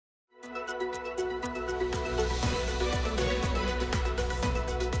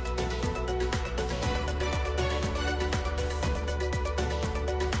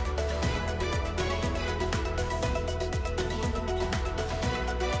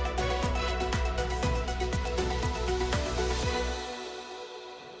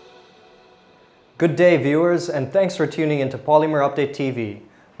Good day, viewers, and thanks for tuning into Polymerupdate TV,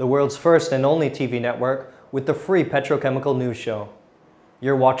 the world's first and only TV network with the free petrochemical news show.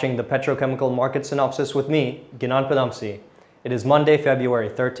 You're watching the Petrochemical Market Synopsis with me, Ginan Padamsee. It is Monday, February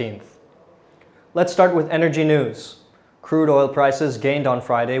 13th. Let's start with energy news. Crude oil prices gained on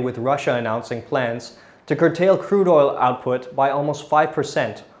Friday with Russia announcing plans to curtail crude oil output by almost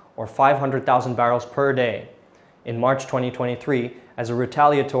 5% or 500,000 barrels per day in March 2023 as a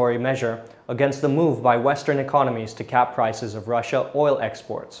retaliatory measure against the move by Western economies to cap prices of Russia oil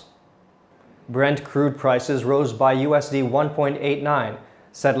exports. Brent crude prices rose by USD 1.89,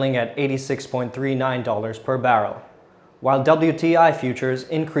 settling at $86.39 per barrel, while WTI futures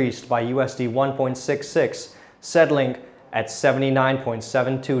increased by USD 1.66, settling at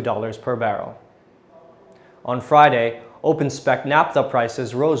 $79.72 per barrel. On Friday, open spec naphtha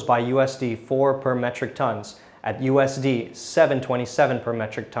prices rose by USD 4 per metric tons at USD 7.27 per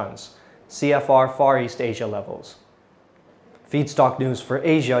metric tons, CFR Far East Asia levels. Feedstock news for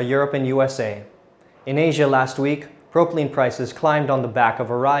Asia, Europe, and USA. In Asia last week, propylene prices climbed on the back of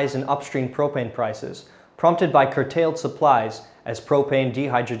a rise in upstream propane prices, prompted by curtailed supplies as propane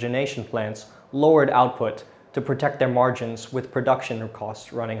dehydrogenation plants lowered output to protect their margins with production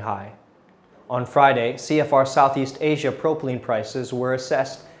costs running high. On Friday, CFR Southeast Asia propylene prices were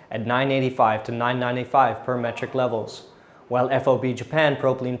assessed at $9.85 to $9.95 per metric levels, while FOB Japan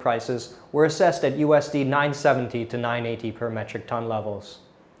propylene prices were assessed at USD 9.70 to 9.80 per metric ton levels,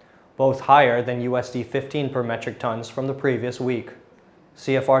 both higher than USD 15 per metric tons from the previous week.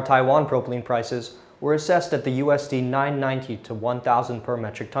 CFR Taiwan propylene prices were assessed at the USD 9.90 to 1,000 per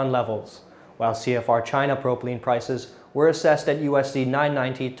metric ton levels, while CFR China propylene prices were assessed at USD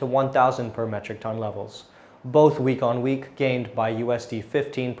 9.90 to 1,000 per metric ton levels, both week-on-week gained by USD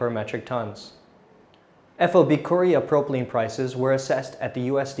 15 per metric tons. FOB Korea propylene prices were assessed at the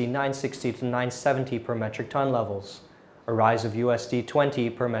USD 9.60 to 9.70 per metric ton levels, a rise of USD 20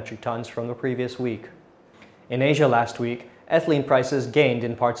 per metric tons from the previous week. In Asia last week, ethylene prices gained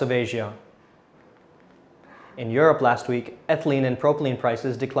in parts of Asia. In Europe last week, ethylene and propylene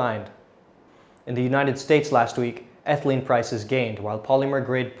prices declined. In the United States last week, ethylene prices gained while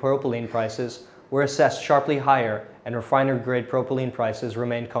polymer-grade propylene prices were assessed sharply higher and refinery-grade propylene prices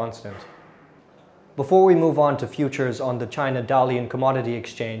remained constant. Before we move on to futures on the China Dalian Commodity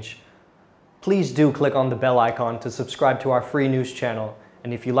Exchange, please do click on the bell icon to subscribe to our free news channel.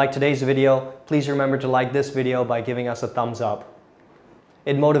 And if you like today's video, please remember to like this video by giving us a thumbs up.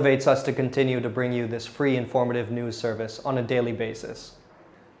 It motivates us to continue to bring you this free informative news service on a daily basis.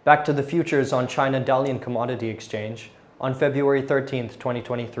 Back to the futures on China Dalian Commodity Exchange on February 13th,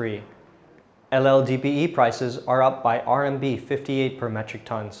 2023. LLDPE prices are up by RMB 58 per metric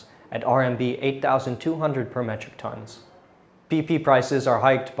tons at RMB 8,200 per metric tons. PP prices are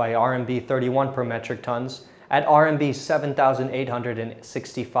hiked by RMB 31 per metric tons at RMB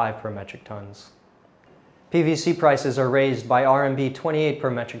 7,865 per metric tons. PVC prices are raised by RMB 28 per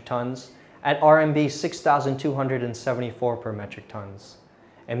metric tons at RMB 6,274 per metric tons.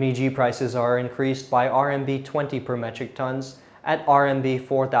 MEG prices are increased by RMB 20 per metric tons at RMB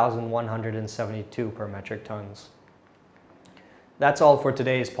 4,172 per metric tons. That's all for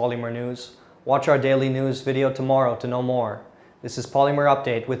today's Polymer News. Watch our daily news video tomorrow to know more. This is Polymer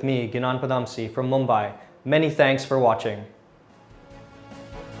Update with me, Ginan Padamsee from Mumbai. Many thanks for watching.